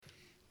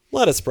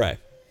Let us pray.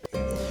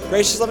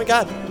 Gracious loving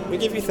God, we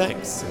give you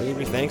thanks. We give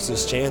you thanks for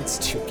this chance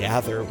to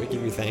gather. We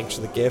give you thanks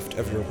for the gift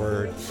of your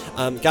word.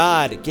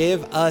 God,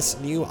 give us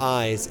new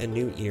eyes and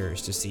new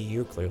ears to see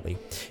you clearly.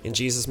 In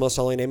Jesus' most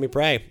holy name we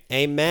pray.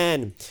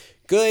 Amen.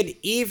 Good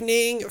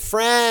evening,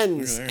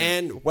 friends,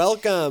 and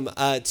welcome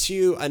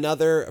to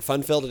another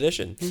fun-filled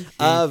edition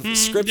of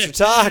Scripture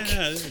Talk.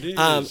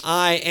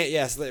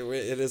 Yes,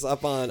 it is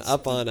up on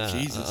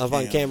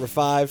camera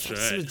 5.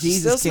 Right.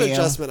 Still some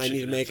adjustment I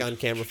need to make on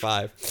camera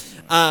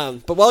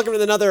 5. But welcome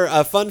to another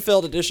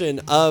fun-filled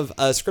edition of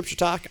Scripture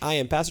Talk. I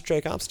am Pastor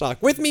Trey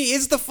Comstock. With me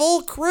is the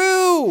full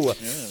crew,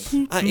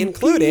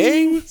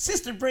 including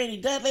Sister Brady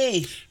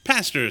Dudley,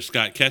 Pastor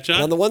Scott Ketchup,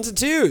 on the ones and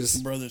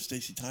twos. Brother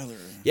Stacy Tyler.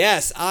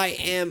 Yes, I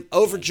am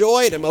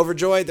overjoyed. I'm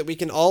overjoyed that we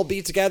can all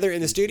be together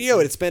in the studio.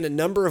 It's been a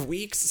number of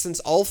weeks since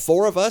all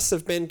four of us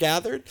have been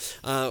gathered.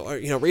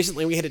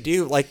 Recently we had to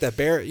do like the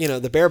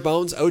bare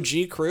bones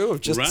OG crew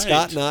of just Right.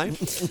 Scott and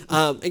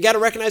I. And got to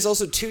recognize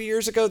also 2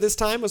 years ago this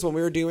time was when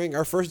we were doing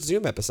our first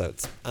Zoom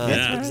episodes.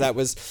 Because that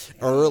was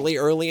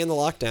early in the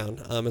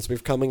lockdown. As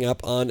we've coming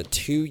up on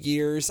 2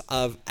 years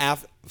of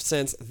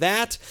since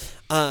that.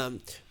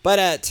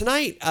 But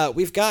tonight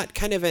we've got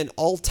kind of an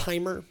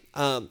all-timer.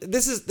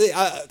 This is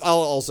I'll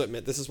also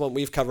admit this is one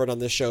we've covered on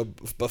this show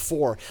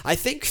before. I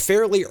think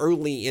fairly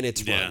early in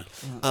its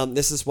run.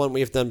 This is one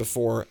we've done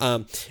before.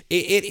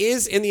 It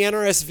is in the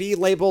NRSV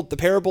labeled "The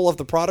Parable of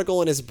the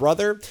Prodigal and His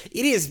Brother."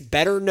 It is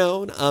better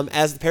known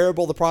as the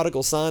Parable of the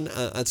Prodigal Son.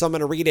 And so I'm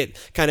going to read it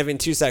kind of in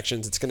two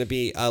sections. It's going to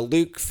be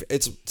Luke.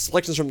 It's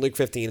selections from Luke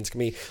 15. It's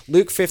going to be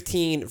Luke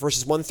 15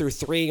 verses 1 through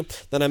 3.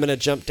 Then I'm going to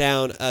jump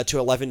down to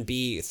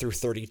 11b through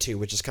 32,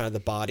 which is kind of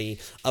the body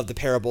of the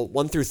parable.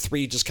 1 through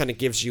 3 just kind of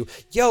gives you,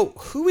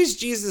 who is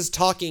Jesus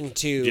talking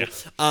to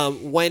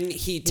when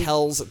he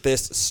tells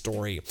this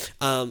story,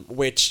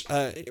 which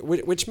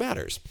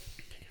matters.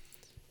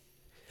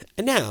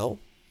 And now,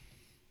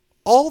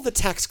 all the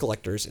tax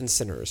collectors and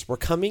sinners were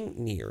coming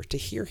near to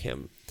hear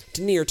him,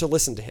 to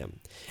listen to him.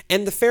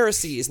 And the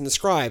Pharisees and the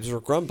scribes were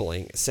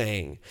grumbling,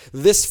 saying,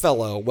 "This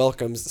fellow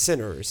welcomes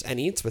sinners and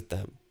eats with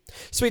them."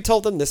 So he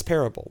told them this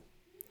parable.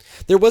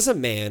 There was a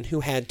man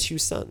who had 2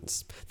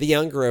 sons. The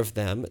younger of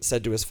them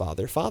said to his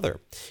father, "Father,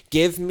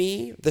 give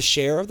me the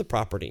share of the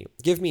property.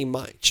 Give me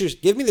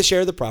the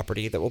share of the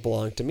property that will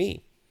belong to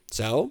me."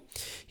 So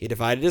he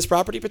divided his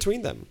property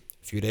between them.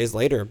 A few days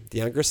later, the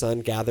younger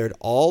son gathered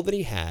all that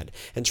he had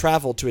and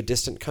traveled to a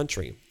distant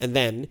country. And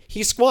then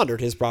he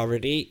squandered his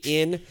property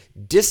in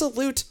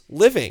dissolute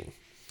living.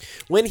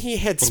 When he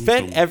had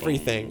spent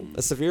everything,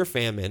 a severe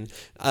famine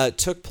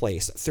took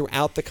place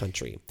throughout the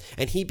country,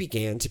 and he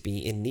began to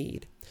be in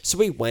need. So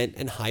he went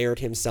and hired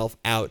himself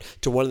out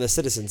to one of the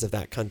citizens of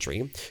that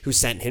country, who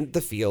sent him to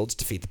the fields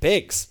to feed the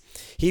pigs.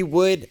 He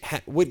would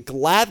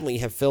gladly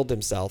have filled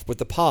himself with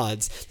the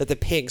pods that the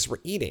pigs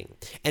were eating,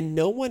 and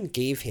no one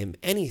gave him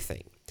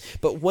anything.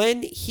 But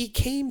when he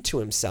came to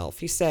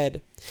himself, he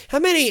said, "How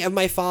many of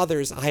my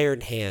father's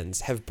hired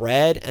hands have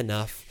bread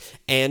enough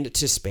and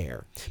to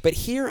spare? But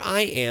here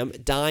I am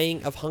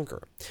dying of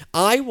hunger.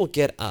 I will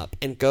get up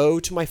and go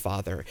to my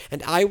father,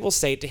 and I will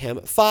say to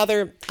him,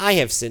 'Father, I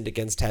have sinned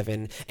against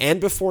heaven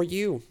and before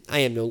you. I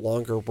am no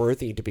longer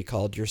worthy to be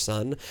called your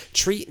son.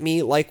 Treat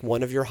me like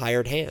one of your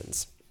hired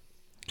hands.'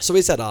 So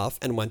he set off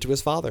and went to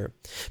his father.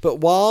 But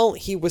while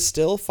he was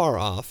still far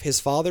off, his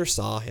father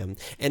saw him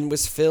and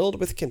was filled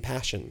with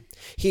compassion.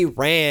 He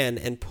ran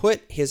and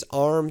put his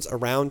arms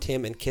around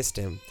him and kissed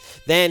him.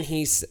 Then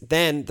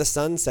the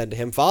son said to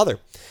him, 'Father,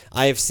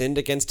 I have sinned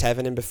against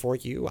heaven and before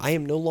you. I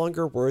am no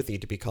longer worthy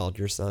to be called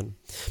your son.'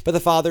 But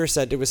the father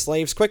said to his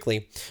slaves,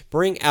 'Quickly,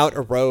 bring out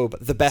a robe,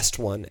 the best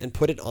one, and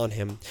put it on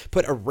him.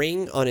 Put a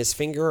ring on his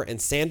finger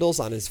and sandals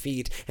on his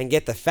feet, and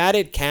get the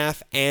fatted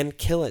calf and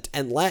kill it,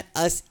 and let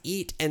us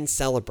eat and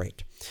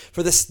celebrate.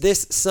 For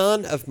this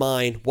son of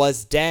mine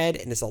was dead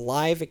and is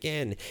alive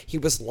again. He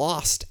was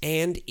lost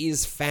and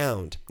is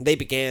found.' They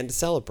began to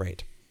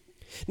celebrate.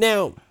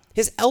 Now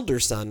his elder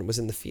son was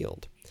in the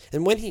field.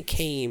 And when he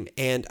came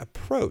and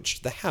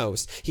approached the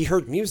house, he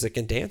heard music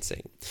and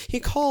dancing. He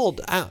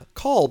called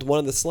one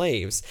of the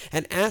slaves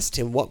and asked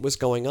him what was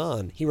going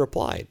on. He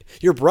replied,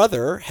 'Your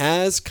brother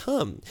has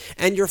come,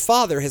 and your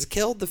father has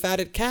killed the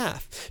fatted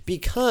calf,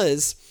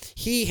 because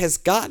he has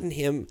gotten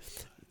him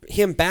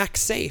back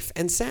safe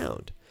and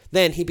sound.'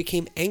 Then he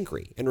became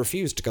angry and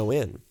refused to go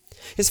in.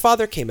 His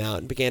father came out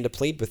and began to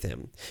plead with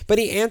him. But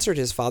he answered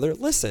his father,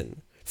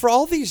 'Listen, for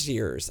all these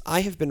years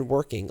I have been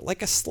working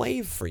like a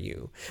slave for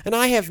you, and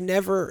I have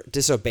never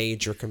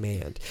disobeyed your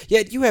command.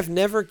 Yet you have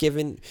never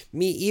given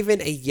me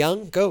even a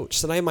young goat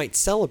so that I might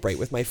celebrate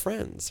with my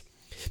friends.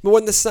 But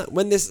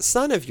when this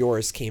son of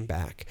yours came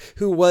back,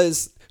 who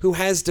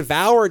has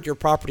devoured your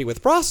property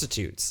with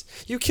prostitutes,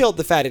 you killed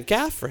the fatted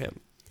calf for him.'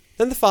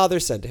 Then the father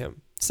said to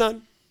him,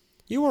 'Son,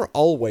 you are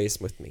always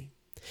with me,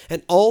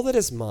 and all that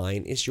is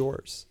mine is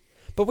yours.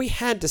 But we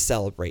had to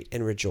celebrate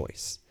and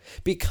rejoice,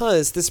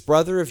 because this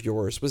brother of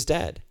yours was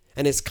dead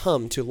and has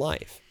come to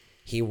life.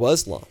 He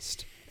was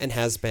lost and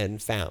has been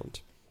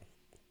found.'"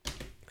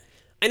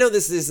 I know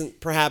this isn't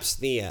perhaps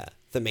the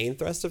the main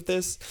thrust of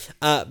this,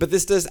 but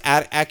this does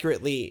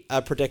accurately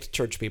predict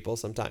church people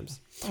sometimes,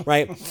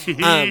 right?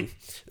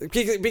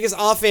 Because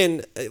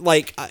often,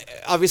 like,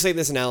 obviously in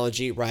this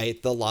analogy,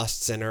 right, the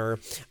lost sinner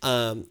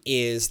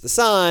is the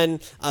son,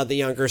 the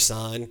younger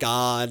son.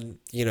 God,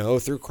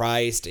 through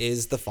Christ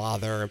is the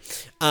father.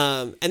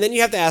 And then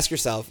you have to ask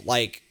yourself,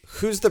 like,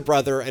 who's the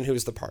brother and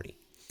who's the party?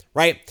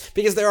 Right?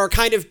 Because there are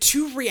kind of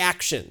two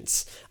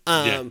reactions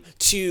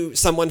to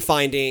someone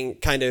finding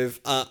kind of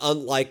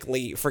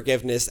unlikely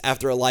forgiveness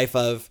after a life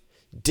of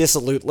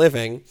dissolute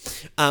living,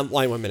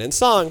 Wine, Women, and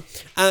Song,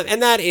 and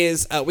that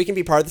is we can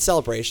be part of the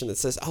celebration that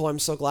says, "Oh, I'm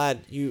so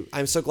glad you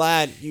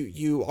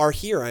are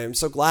here. I am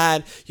so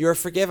glad you are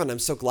forgiven. I'm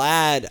so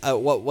glad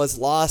what was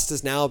lost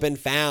has now been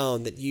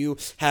found. That you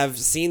have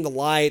seen the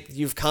light.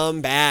 You've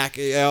come back.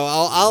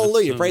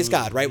 Hallelujah, praise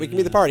God." Right? We can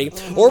be the party,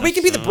 or we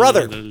can be the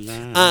brother.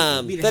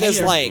 That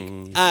is like,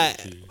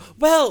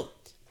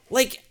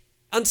 like.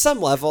 On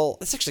some level,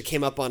 this actually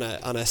came up on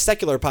a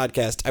secular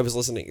podcast I was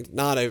listening,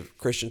 not a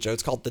Christian show.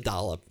 It's called The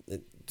Dollop.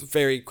 It's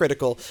very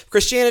critical of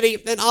Christianity,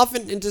 and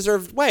often in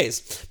deserved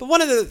ways. But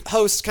one of the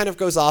hosts kind of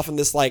goes off on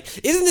this, like,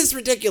 isn't this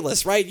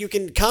ridiculous, right? You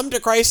can come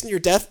to Christ in your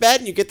deathbed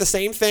and you get the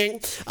same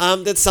thing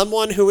that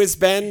someone who has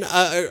been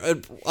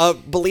a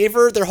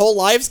believer their whole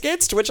lives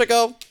gets, to which I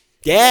go,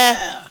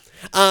 yeah.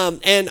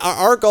 And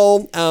our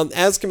goal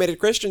as committed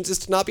Christians is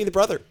to not be the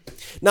brother.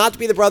 Not to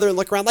be the brother and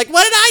look around like,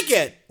 what did I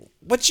get?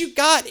 What you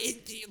got,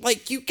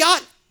 you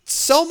got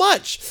so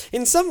much.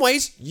 In some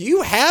ways,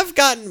 you have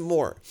gotten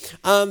more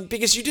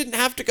because you didn't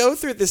have to go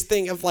through this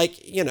thing of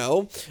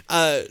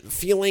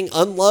feeling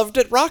unloved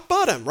at rock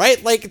bottom,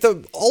 right? Like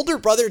the older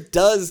brother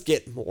does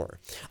get more,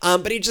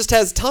 but he just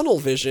has tunnel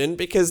vision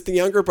because the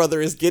younger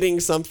brother is getting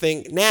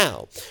something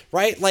now,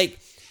 right? Like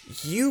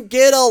you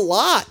get a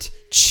lot.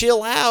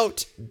 Chill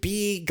out,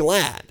 be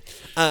glad.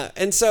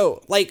 And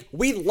so, like,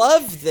 we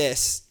love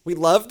this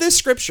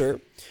scripture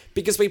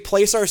because we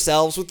place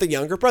ourselves with the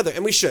younger brother,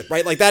 and we should,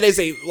 right? Like that is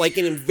a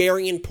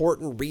very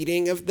important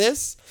reading of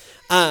this.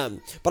 But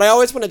I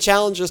always want to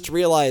challenge us to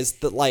realize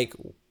that, like,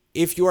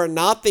 if you are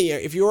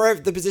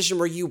the position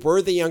where you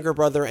were the younger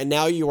brother and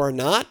now you are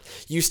not,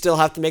 you still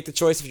have to make the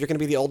choice if you're going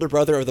to be the older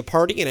brother of the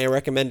party, and I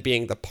recommend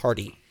being the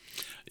party.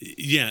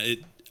 Yeah,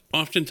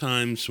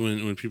 oftentimes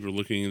when people are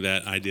looking at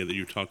that idea that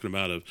you're talking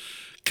about of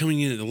coming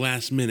in at the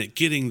last minute,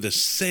 getting the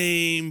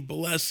same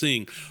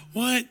blessing,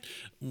 what?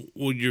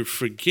 Well, you're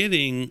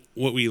forgetting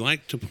what we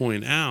like to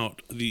point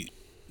out,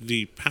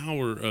 the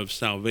power of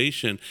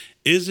salvation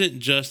isn't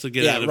just to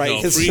get out of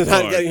hell free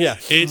card.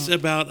 It's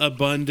about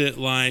abundant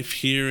life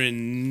here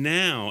and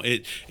now.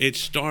 It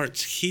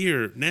starts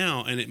here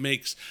now, and it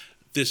makes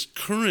this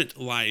current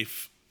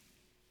life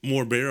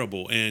more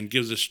bearable and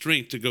gives us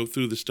strength to go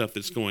through the stuff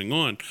that's going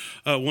on.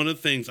 One of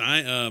the things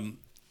I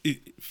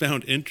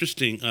found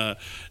interesting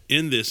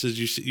in this is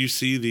you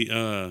see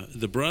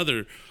the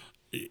brother,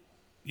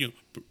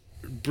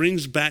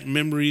 brings back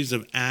memories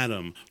of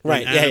Adam.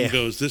 When Adam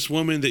goes, "This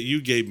woman that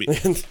you gave me,"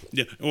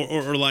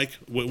 or like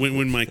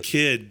when my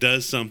kid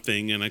does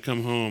something and I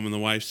come home and the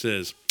wife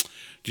says,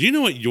 "Do you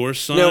know what your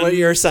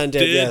son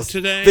did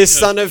today? This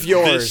son of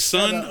yours. This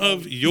son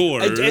of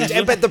yours."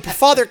 But the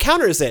father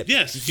counters it.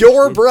 Yes.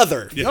 Your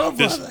brother. Yeah,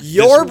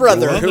 your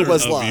brother who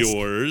was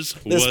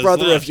lost. This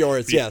brother lost. of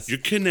yours, yes. You're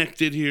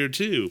connected here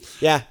too.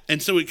 Yeah.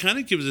 And so it kind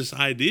of gives this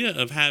idea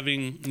of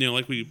having,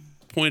 like we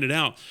pointed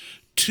out,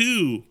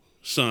 two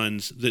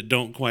sons that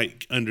don't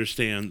quite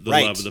understand the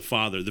love of the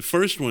father. The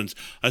first one's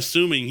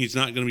assuming he's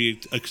not going to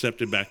be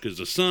accepted back as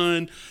a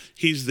son.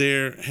 He's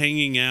there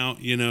hanging out,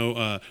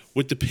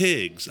 with the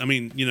pigs. I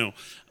mean,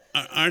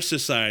 our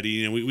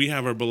society, we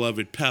have our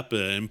beloved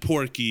Peppa and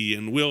Porky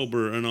and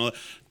Wilbur and all that.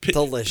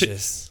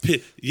 Delicious.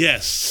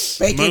 Yes.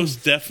 Bacon.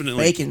 Most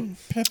definitely. Bacon.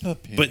 Peppa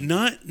Pig. But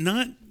not,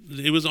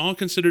 it was all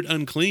considered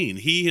unclean.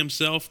 He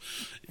himself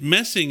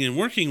messing and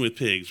working with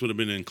pigs would have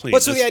been unclean.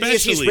 What's the idea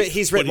is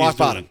he's written rock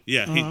bottom.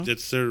 Yeah,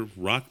 that's their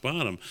rock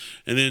bottom.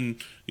 And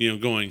then,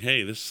 going,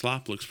 "Hey, this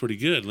slop looks pretty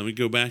good. Let me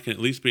go back and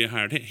at least be a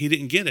hired hand." He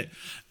didn't get it.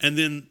 And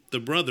then the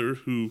brother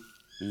who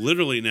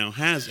literally now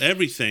has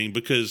everything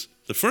because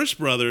the first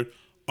brother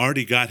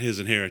already got his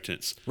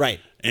inheritance.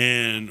 Right.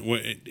 And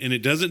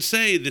it doesn't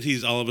say that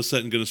he's all of a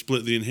sudden going to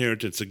split the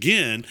inheritance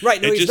again.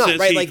 Right, no, it he's just not.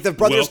 Right, like the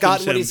brother's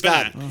gotten what he's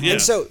got. Yeah.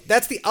 And so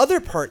that's the other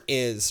part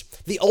is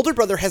the older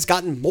brother has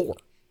gotten more.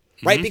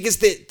 Right, because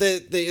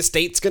the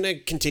estate's going to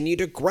continue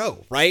to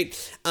grow, right?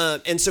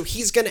 And so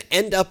he's going to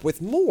end up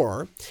with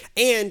more,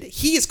 and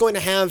he is going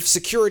to have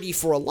security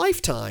for a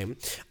lifetime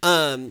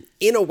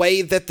in a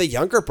way that the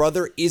younger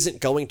brother isn't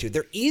going to.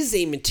 There is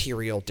a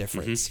material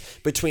difference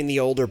between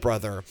the older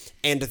brother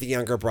and the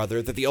younger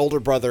brother that the older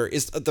brother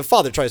is, the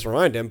father tries to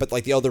remind him, but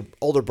like the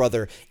older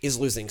brother is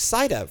losing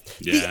sight of.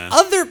 Yeah. The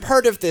other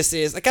part of this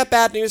is, I got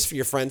bad news for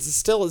your friends, it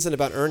still isn't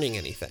about earning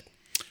anything.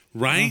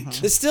 Right?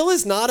 This still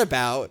is not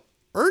about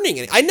earning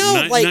it. I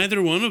know,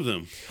 neither one of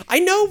them. I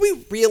know we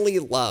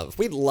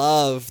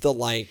love the,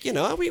 like, you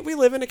know, we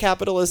live in a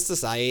capitalist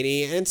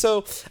society. And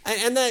so,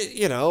 and that,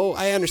 you know,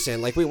 I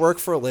understand, like, we work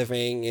for a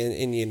living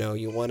and you know,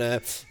 you want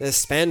to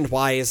spend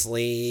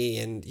wisely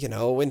and, you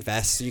know,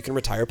 invest so you can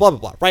retire, blah, blah,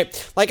 blah,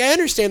 right? Like, I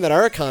understand that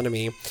our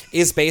economy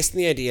is based on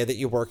the idea that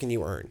you work and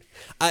you earn.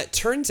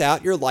 Turns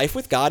out your life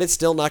with God is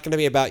still not going to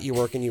be about you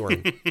work and you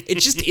earn. It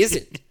just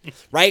isn't,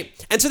 right?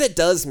 And so that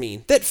does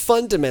mean that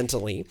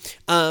fundamentally,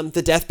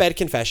 the deathbed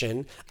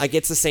confession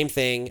gets the same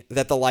thing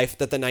that the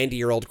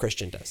 90-year-old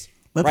Christian does.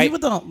 But right? people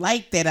don't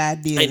like that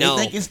idea. I know.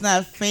 They think it's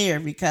not fair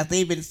because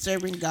they've been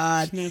serving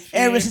God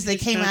ever since they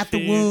came out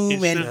the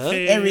womb and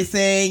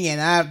everything.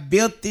 And I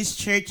built this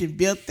church and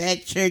built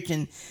that church,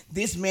 and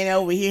this man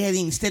over here hasn't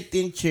even stepped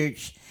in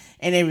church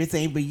and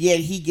everything, but yet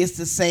he gets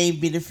the same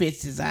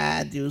benefits as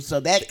I do.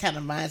 So that kind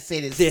of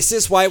mindset is... This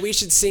is why we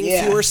should sing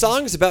fewer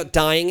songs about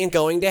dying and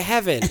going to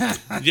heaven.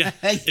 Yeah.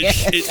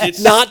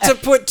 It's not to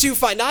put too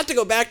fine, not to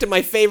go back to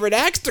my favorite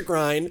axe to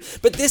grind,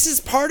 but this is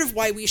part of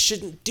why we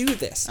shouldn't do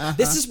this.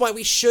 This is why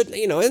we shouldn't,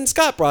 you know, and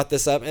Scott brought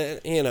this up,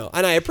 you know,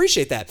 and I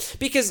appreciate that,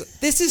 because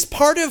this is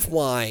part of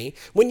why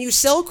when you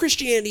sell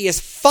Christianity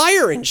as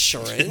fire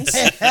insurance,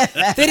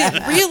 that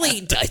it really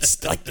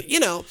does, like,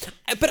 you know,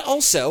 but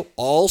also,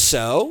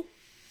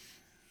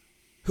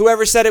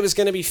 whoever said it was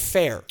going to be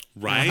fair.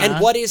 Right.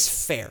 And what is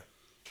fair,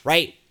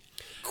 right?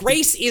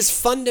 Grace is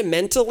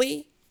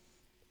fundamentally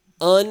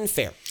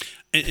unfair.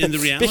 And the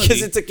reality...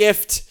 because it's a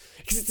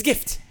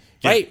gift.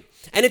 Right?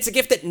 And it's a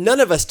gift that none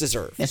of us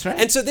deserve. That's right.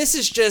 And so this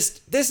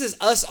is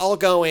us all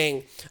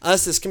going,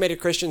 us as committed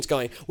Christians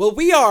going, well,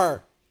 we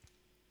are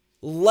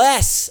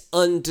less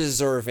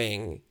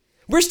undeserving.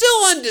 We're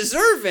still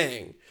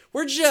undeserving.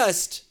 We're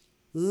just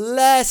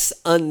less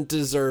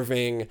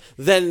undeserving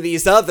than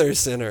these other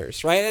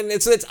sinners, right? And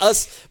it's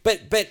us,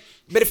 but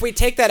if we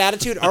take that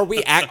attitude, are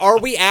we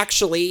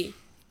actually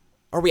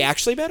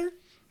better?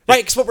 Right?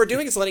 Because what we're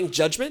doing is letting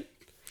judgment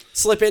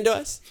slip into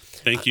us.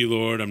 Thank you,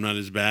 Lord. I'm not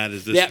as bad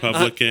as this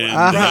publican.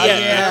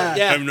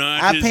 Yeah. I'm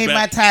not. I pay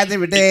my tithe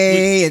every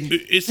day.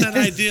 It's that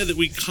idea that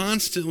we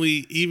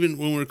constantly, even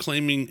when we're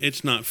claiming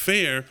it's not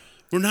fair,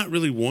 we're not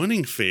really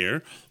wanting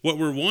fair. What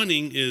we're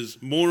wanting is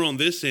more on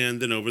this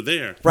end than over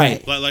there.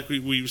 Right. Like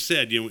we've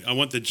said, you know, I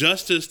want the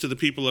justice to the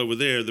people over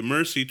there, the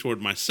mercy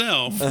toward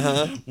myself,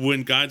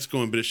 when God's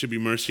going, but it should be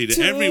mercy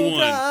to everyone.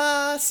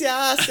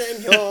 Gracias,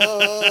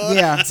 Señor.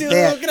 Yeah. Tu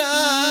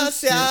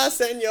gracias,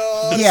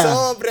 Señor,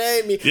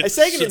 sobre mí. I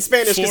sang it in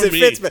Spanish because it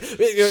fits. But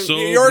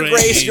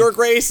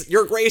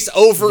your grace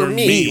over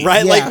me,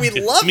 right? Yeah. Like, we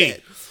love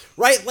it,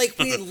 right? Like,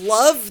 we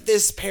love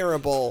this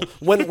parable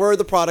when we're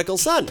the prodigal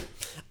son.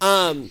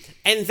 And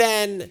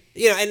then,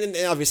 you know, and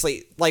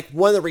obviously, like,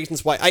 one of the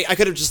reasons why I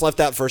could have just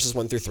left out verses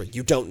 1 through 3.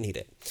 You don't need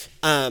it.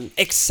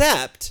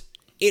 Except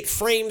it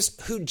frames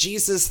who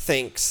Jesus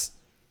thinks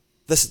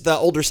the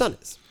older son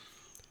is.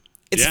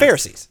 It's the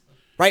Pharisees,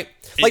 right?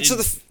 Like, so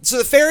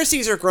the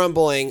Pharisees are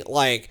grumbling,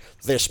 like,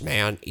 this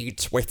man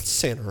eats with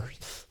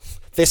sinners.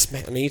 This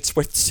man eats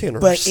with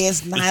sinners. But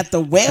it's not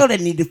the well that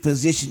need the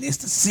physician, it's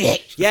the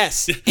sick.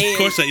 Yes. Of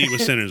course I eat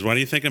with sinners. Why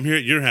do you think I'm here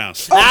at your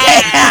house?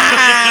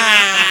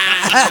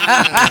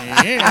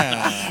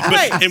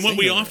 Right. And what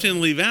we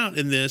often leave out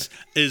in this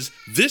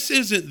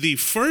isn't the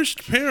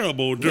first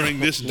parable during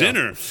this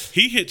dinner.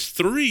 He hits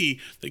 3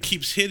 that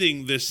keeps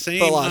hitting the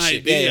same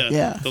idea.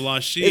 Yeah. The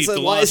lost sheep, It's the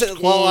lost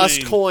coin.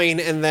 lost coin,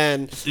 and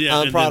then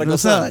and prodigal then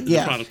son.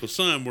 the prodigal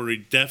son, where he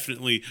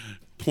definitely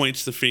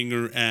points the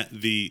finger at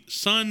the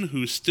son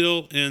who's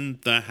still in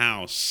the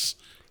house.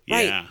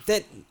 Yeah.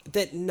 Right.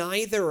 That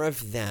neither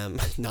of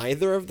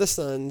the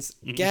sons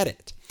get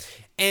it.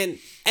 And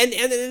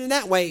in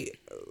that way,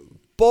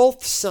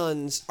 both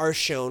sons are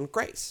shown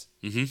grace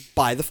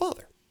by the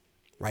Father,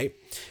 right?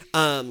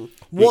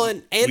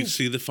 We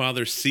see the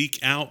Father seek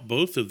out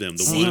both of them.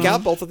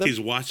 Out both of them. He's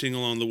watching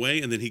along the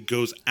way, and then he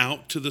goes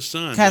out to the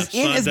Son. Because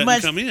the Son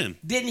doesn't come in.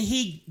 Didn't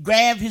he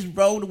grab his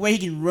robe where he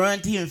can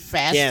run to him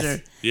faster?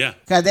 Yes. Yeah.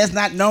 Because that's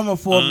not normal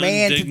for a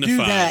man to do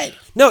that.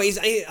 No, he's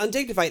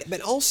undignified,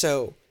 but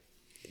also,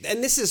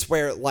 and this is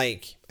where,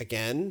 like,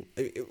 again,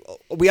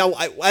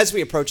 as we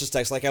approach this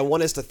text, like, I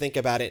want us to think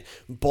about it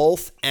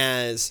both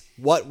as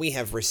what we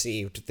have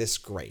received, this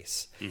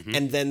grace,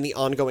 and then the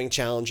ongoing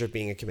challenge of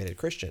being a committed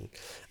Christian,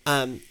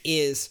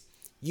 is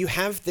you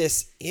have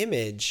this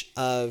image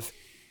of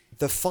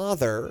the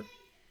Father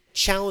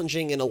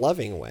challenging in a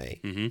loving way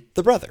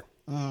the brother,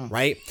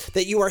 right?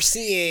 That you are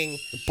seeing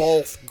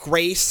both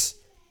grace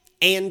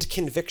and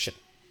conviction,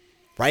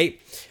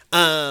 right?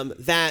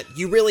 That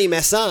you really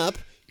mess up.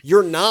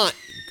 You're not,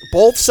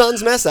 both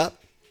sons mess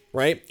up,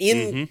 right?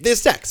 In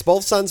this text,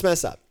 both sons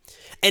mess up.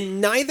 And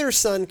neither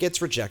son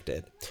gets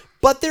rejected.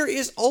 But there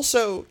is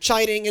also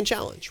chiding and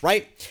challenge,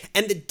 right?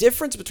 And the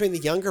difference between the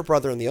younger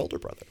brother and the older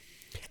brother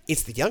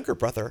is the younger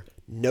brother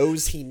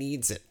knows he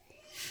needs it.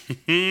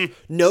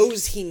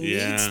 knows he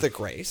needs the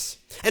grace.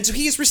 And so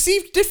he is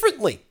received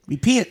differently.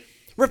 Repent.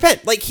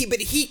 repent. Like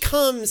he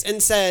comes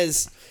and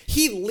says,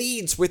 he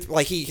leads with,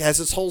 like, he has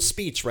his whole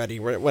speech ready,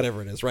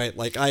 whatever it is, right?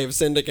 Like, I have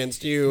sinned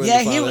against you.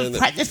 And he was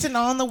practicing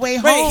on the way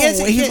home. Right,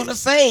 what he's going to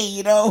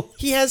say,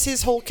 He has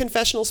his whole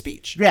confessional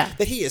speech. Yeah.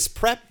 That he is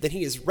prepped, that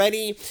he is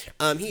ready.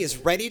 He is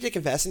ready to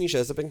confess, and he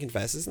shows up and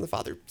confesses, and the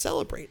father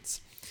celebrates.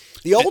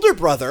 The older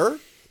brother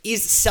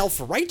is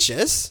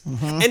self-righteous,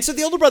 and so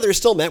the older brother is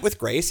still met with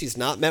grace. He's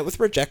not met with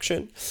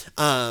rejection.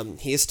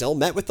 He is still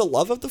met with the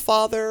love of the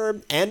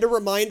father and a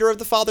reminder of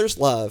the father's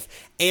love,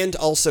 and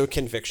also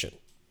conviction.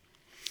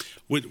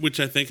 Which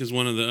I think is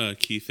one of the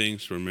key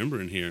things to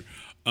remember in here.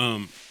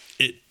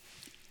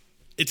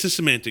 It's a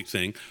semantic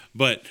thing,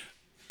 but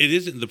it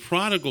isn't the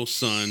prodigal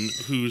son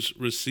who's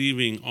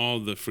receiving all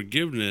the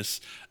forgiveness.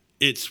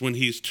 It's when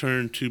he's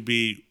turned to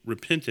be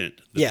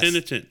repentant, the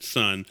penitent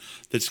son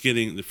that's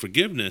getting the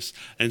forgiveness.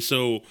 And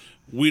so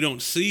we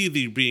don't see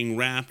the being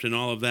wrapped and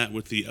all of that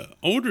with the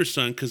older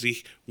son, because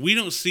we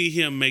don't see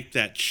him make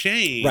that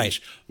change. Right.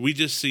 We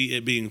just see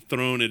it being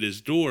thrown at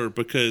his door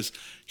because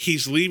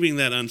he's leaving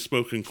that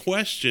unspoken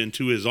question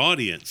to his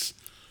audience.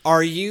 Who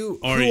are you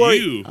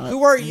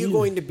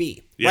going to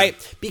be? Yeah.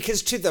 Right?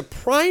 Because to the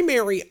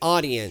primary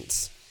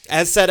audience,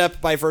 as set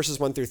up by verses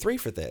 1 through 3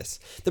 for this,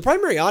 the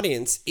primary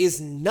audience is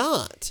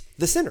not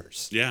the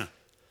sinners. Yeah.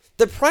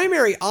 The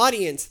primary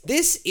audience,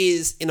 this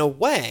is, in a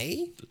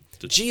way,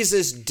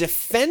 Jesus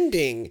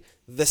defending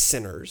the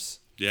sinners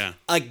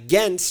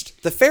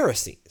against the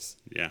Pharisees.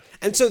 Yeah.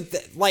 And so,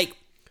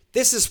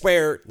 this is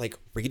where,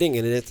 reading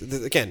it,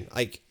 again,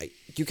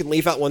 you can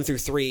leave out 1 through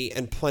 3,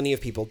 and plenty of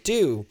people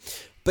do,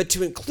 but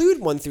to include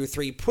 1 through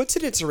 3 puts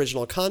it in its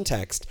original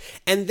context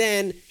and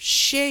then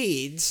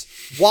shades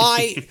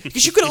why,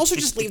 because you could also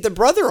just leave the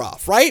brother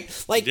off, right?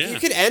 You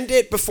could end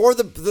it before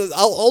the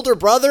older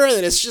brother, and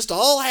then it's just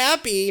all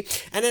happy,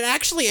 and it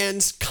actually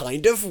ends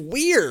kind of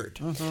weird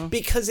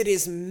because it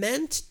is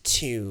meant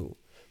to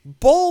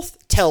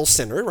both tell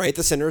sinner, right?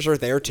 The sinners are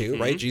there too,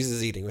 right? Jesus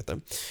is eating with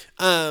them.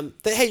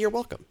 That, hey, you're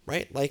welcome,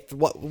 right? Like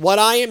what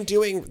I am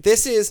doing,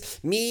 this is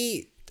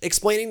me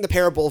explaining the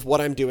parable of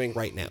what I'm doing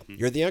right now.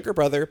 You're the younger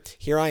brother.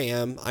 Here I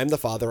am. I'm the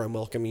father. I'm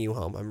welcoming you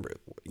home.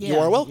 You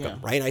are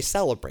welcome, right? I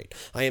celebrate.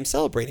 I am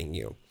celebrating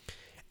you.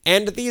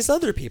 And these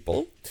other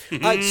people,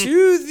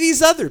 to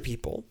these other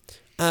people,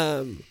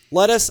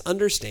 let us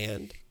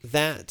understand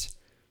that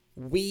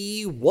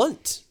we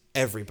want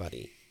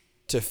everybody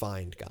to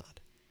find God,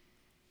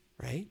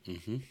 right?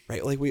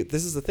 Right?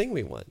 This is the thing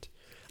we want.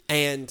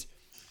 And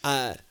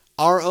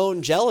our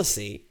own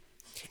jealousy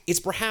is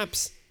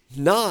perhaps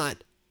not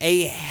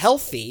a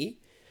healthy,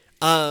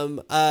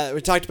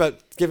 we talked about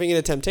giving it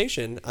a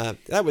temptation.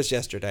 That was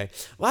yesterday.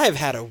 Well, I have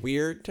had a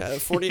weird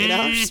 48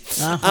 hours.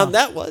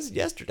 That was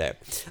yesterday.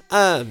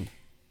 I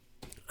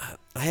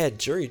had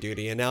jury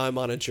duty, and now I'm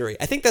on a jury.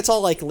 I think that's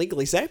all I can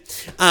legally say.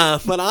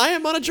 But I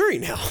am on a jury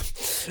now.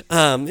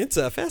 It's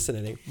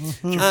fascinating.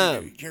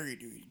 Jury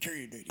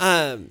duty.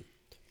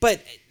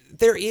 But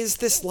there is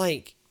this,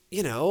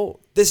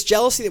 this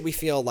jealousy that we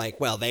feel like,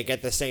 well, they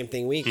get the same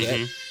thing we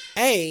get.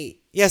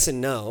 Yes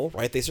and no,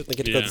 right? They certainly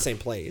get to go to the same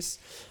place.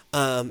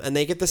 And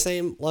they get the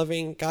same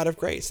loving God of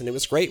grace. And it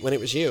was great when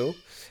it was you.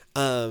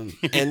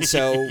 And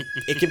so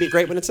it can be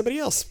great when it's somebody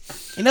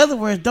else. In other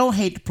words, don't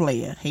hate the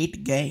player, hate the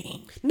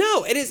game.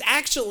 No, it is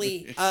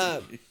actually,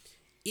 it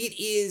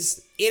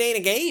ain't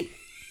a game.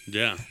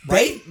 Yeah.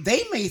 Right?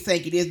 They may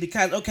think it is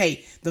because,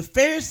 the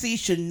Pharisees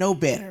should know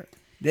better.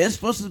 They're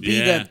supposed to be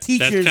the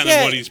teachers. That's kind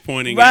of what he's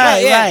pointing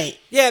at. Right.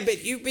 Yeah,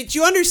 but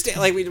you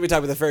understand, we talk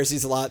about the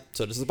Pharisees a lot,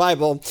 so does the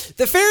Bible.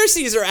 The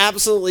Pharisees are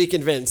absolutely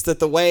convinced that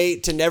the way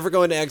to never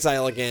go into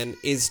exile again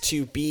is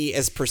to be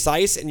as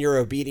precise in your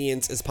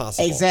obedience as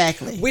possible.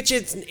 Exactly. Which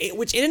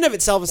in and of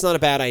itself is not a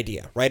bad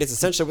idea, right? It's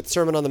essentially what the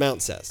Sermon on the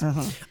Mount says.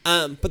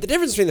 But the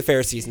difference between the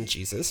Pharisees and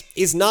Jesus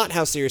is not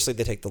how seriously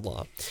they take the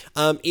law.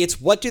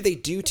 It's what do they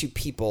do to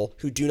people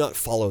who do not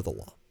follow the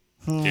law.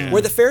 Yeah.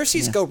 Where the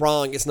Pharisees go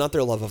wrong is not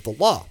their love of the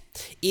law.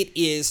 It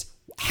is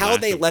how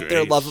they let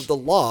their love of the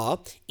law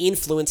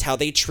influence how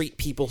they treat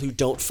people who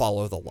don't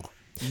follow the law.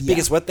 Yeah.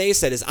 Because what they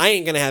said is, I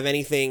ain't going to have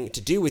anything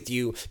to do with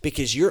you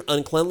because your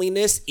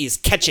uncleanliness is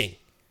catching.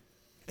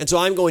 And so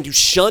I'm going to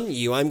shun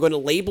you. I'm going to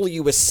label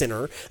you a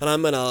sinner, and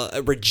I'm going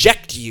to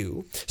reject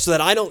you so that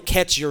I don't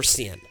catch your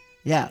sin.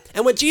 Yeah.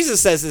 And what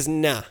Jesus says is,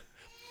 nah.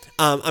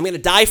 I'm going to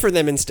die for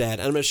them instead.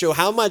 And I'm going to show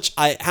how much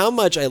I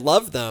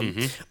love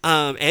them,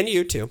 and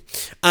you too.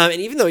 And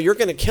even though you're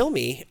going to kill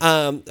me,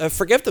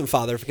 forgive them,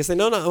 Father, because they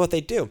know not what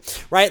they do.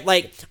 Right?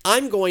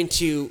 I'm going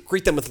to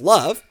greet them with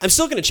love. I'm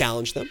still going to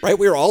challenge them. Right?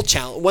 We're all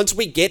challenged. Once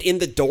we get in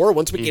the door,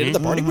 once we get into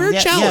the party, we're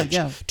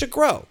challenged to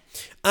grow.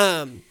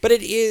 But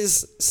it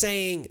is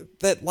saying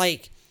that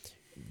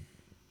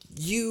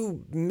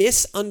you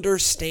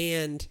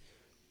misunderstand.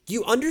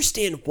 You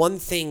understand one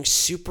thing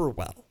super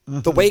well.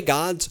 The way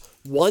God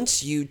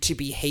wants you to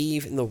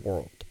behave in the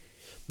world.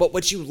 But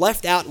what you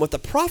left out and what the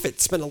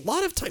prophets spend a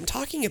lot of time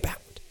talking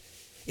about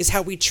is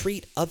how we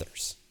treat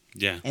others.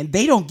 Yeah. And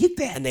they don't get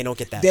that. They're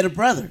the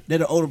brother. They're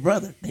the older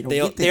brother. They don't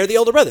get that. They're the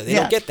older brother. They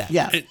don't get that.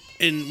 Yeah.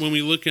 And when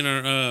we look in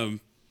our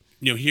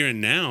here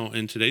and now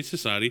in today's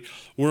society,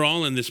 we're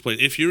all in this place.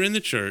 If you're in the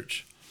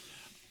church,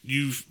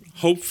 you've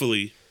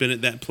hopefully been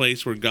at that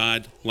place where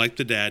God, like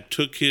the dad,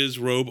 took his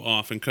robe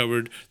off and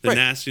covered the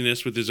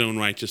nastiness with his own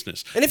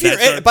righteousness. And if you're,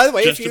 by the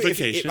way, if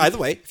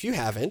you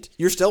haven't,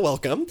 you're still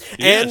welcome.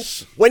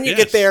 Yes. And when you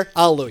get there,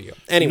 hallelujah.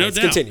 Anyways,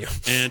 no doubt. Continue.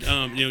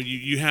 And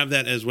you have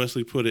that, as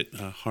Wesley put it,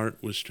 heart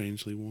was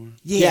strangely warm.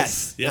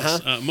 Yes.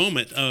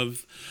 Moment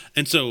of,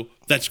 and so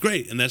that's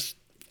great, and that's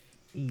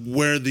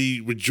where the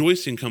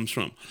rejoicing comes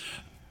from.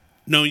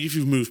 Now, if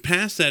you've moved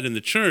past that in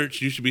the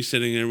church, you should be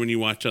sitting there when you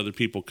watch other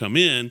people come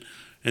in,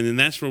 and then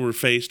that's where we're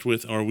faced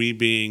with, are we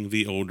being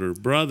the older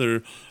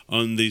brother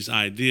on these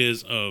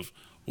ideas of,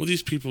 well,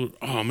 these people,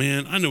 oh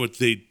man, I know what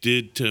they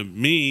did to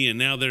me, and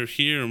now they're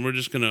here, and we're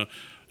just going to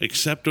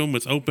accept them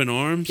with open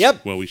arms?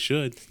 Yep. Well, we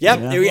should.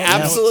 Yep, we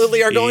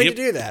absolutely are going to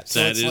do that.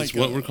 So that is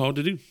what we're called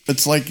to do.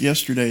 It's like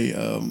yesterday,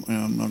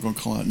 I'm not going to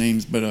call out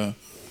names, but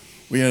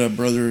we had a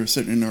brother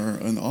sitting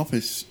in the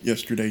office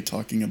yesterday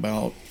talking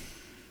about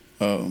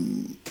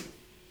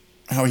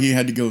how he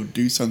had to go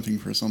do something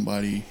for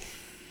somebody,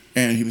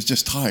 and he was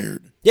just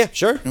tired. Yeah,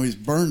 sure. He's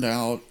burned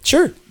out.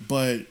 Sure.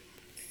 But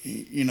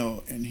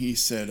and he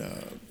said,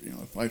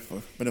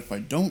 if I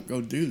don't go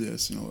do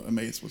this,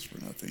 Emmaus was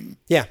for nothing.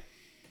 Yeah.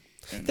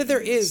 And that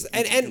there is,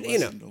 and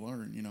to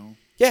learn,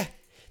 Yeah,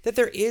 that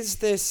there is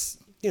this,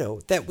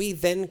 that we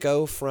then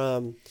go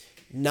from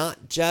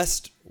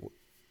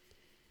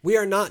we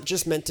are not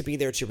just meant to be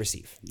there to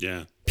receive.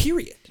 Yeah.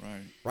 Period.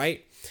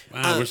 Right.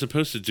 Wow, we're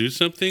supposed to do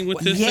something with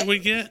this that we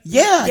get?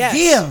 Yeah, yes.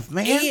 give,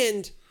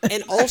 man.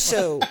 And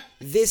also,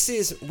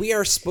 we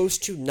are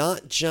supposed to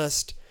not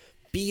just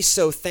be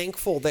so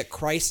thankful that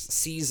Christ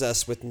sees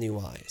us with new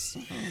eyes.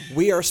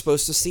 We are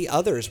supposed to see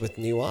others with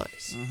new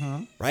eyes,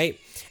 right?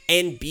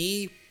 And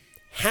be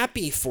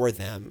happy for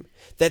them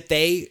that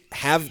they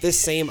have this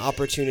same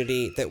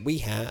opportunity that we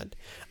had,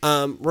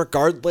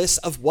 regardless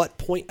of what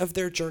point of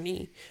their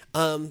journey,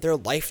 their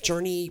life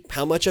journey,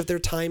 how much of their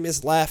time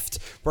is left,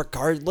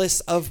 regardless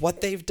of what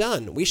they've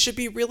done. We should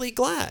be really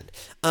glad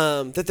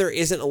that there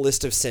isn't a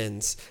list of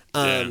sins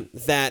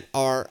that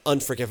are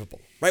unforgivable,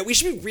 right? We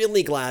should be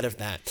really glad of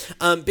that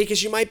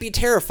because you might be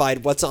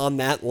terrified what's on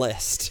that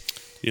list.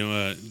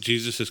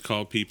 Jesus has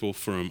called people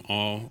from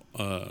all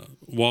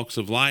walks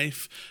of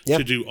life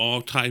to do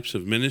all types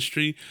of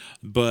ministry.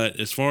 But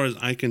as far as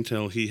I can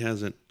tell, he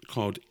hasn't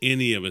called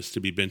any of us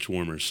to be bench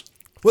warmers.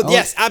 Well,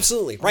 yes,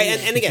 absolutely. Right.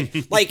 And again,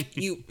 like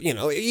you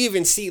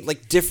even see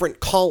like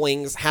different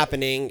callings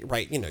happening,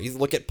 right? You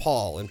look at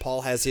Paul, and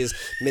Paul has his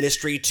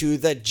ministry to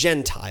the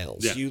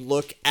Gentiles. Yeah. You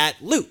look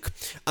at Luke,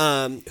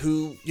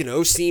 who,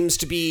 seems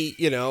to be,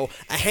 a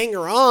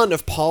hanger on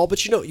of Paul,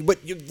 but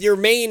your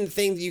main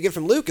thing that you get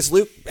from Luke is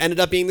Luke ended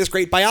up being this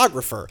great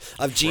biographer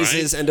of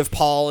Jesus and of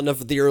Paul and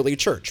of the early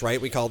church,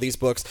 right? We call these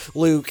books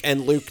Luke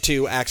and Luke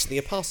 2, Acts of the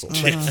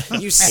Apostles.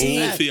 Right? You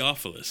see Old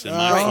Theophilus in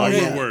my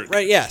former work.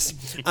 Right,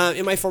 yes.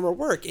 In my former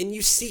work, and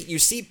you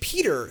see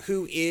Peter,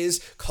 who is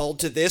called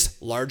to this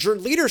larger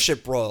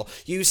leadership role.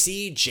 You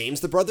see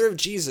James, the brother of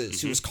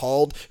Jesus,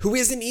 who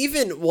isn't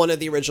even one of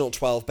the original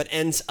 12, but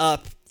ends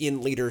up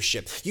in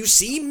leadership. You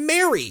see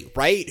Mary,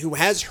 right, who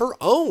has her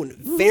own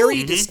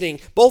very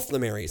distinct, both the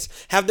Marys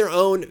have their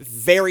own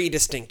very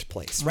distinct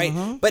place,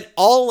 right? But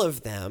all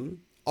of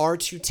them are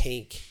to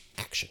take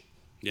action.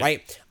 Yeah.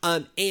 Right?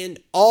 And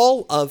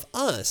all of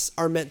us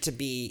are meant to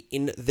be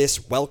in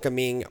this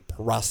welcoming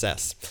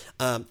process.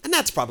 And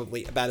that's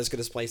probably about as good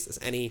a place as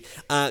any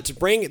to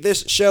bring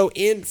this show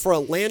in for a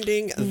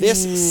landing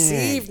this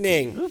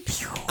evening.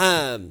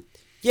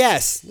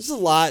 Yes, there's a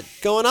lot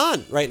going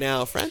on right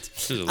now, friends.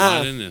 There's a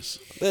lot in this.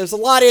 There's a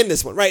lot in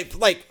this one, right?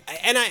 Like,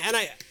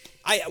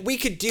 we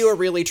could do a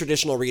really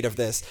traditional read of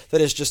this that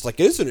is just like,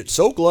 isn't it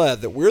so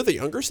glad that we're the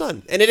younger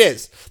son? And it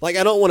is. Like,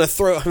 I don't want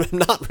to I'm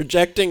not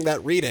rejecting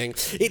that reading.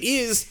 It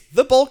is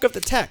the bulk of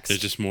the text. There's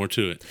just more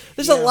to it.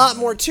 There's a lot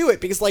more to it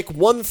because like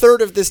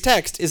 1/3 of this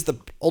text is the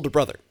older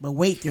brother. But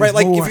wait, there's right?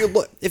 Like more.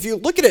 if you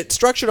look at it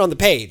structured on the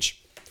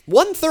page,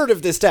 1/3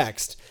 of this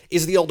text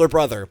is the older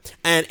brother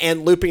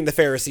and looping the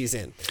Pharisees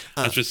in.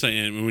 I was just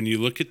saying, when you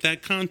look at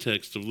that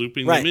context of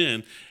looping them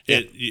in,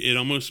 it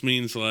almost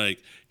means like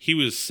he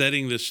was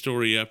setting this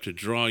story up to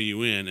draw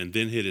you in and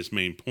then hit his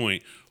main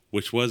point,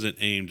 which wasn't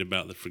aimed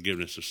about the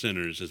forgiveness of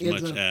sinners as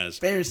much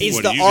as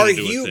are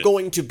you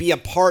going to be a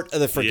part of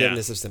the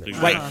forgiveness of sinners?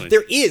 Exactly. Right?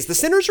 There is. The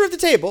sinners are at the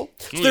table.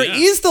 So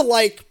is the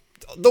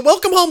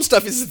welcome home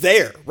stuff is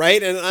there,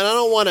 right? And I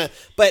don't want to,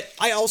 but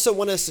I also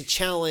want us to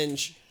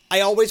challenge. I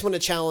always want to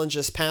challenge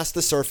us past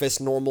the surface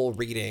normal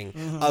reading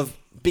of,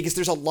 because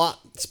there's a lot,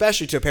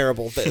 especially to a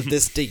parable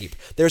this deep,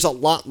 there's a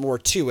lot more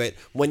to it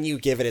when you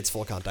give it its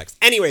full context.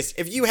 Anyways,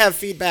 if you have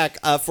feedback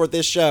for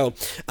this show,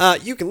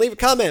 you can leave a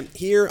comment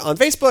here on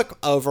Facebook,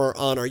 over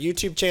on our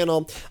YouTube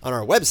channel, on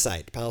our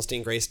website,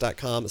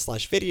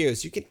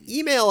 PalestineGrace.com/videos. You can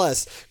email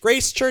us,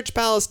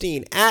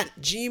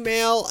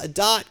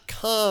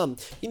 gracechurchpalestine@gmail.com.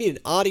 You need an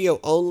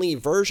audio-only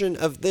version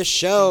of this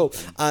show.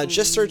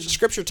 Just search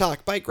Scripture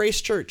Talk by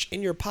Grace Church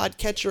in your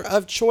podcatcher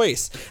of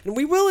choice. And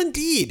we will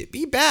indeed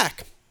be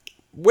back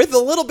with a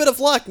little bit of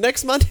luck,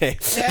 next Monday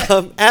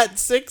at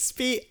 6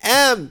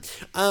 p.m.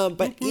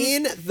 But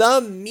in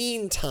the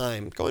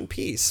meantime, go in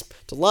peace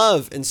to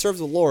love and serve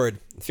the Lord.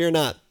 Fear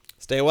not.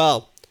 Stay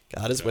well.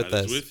 God is with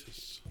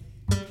us.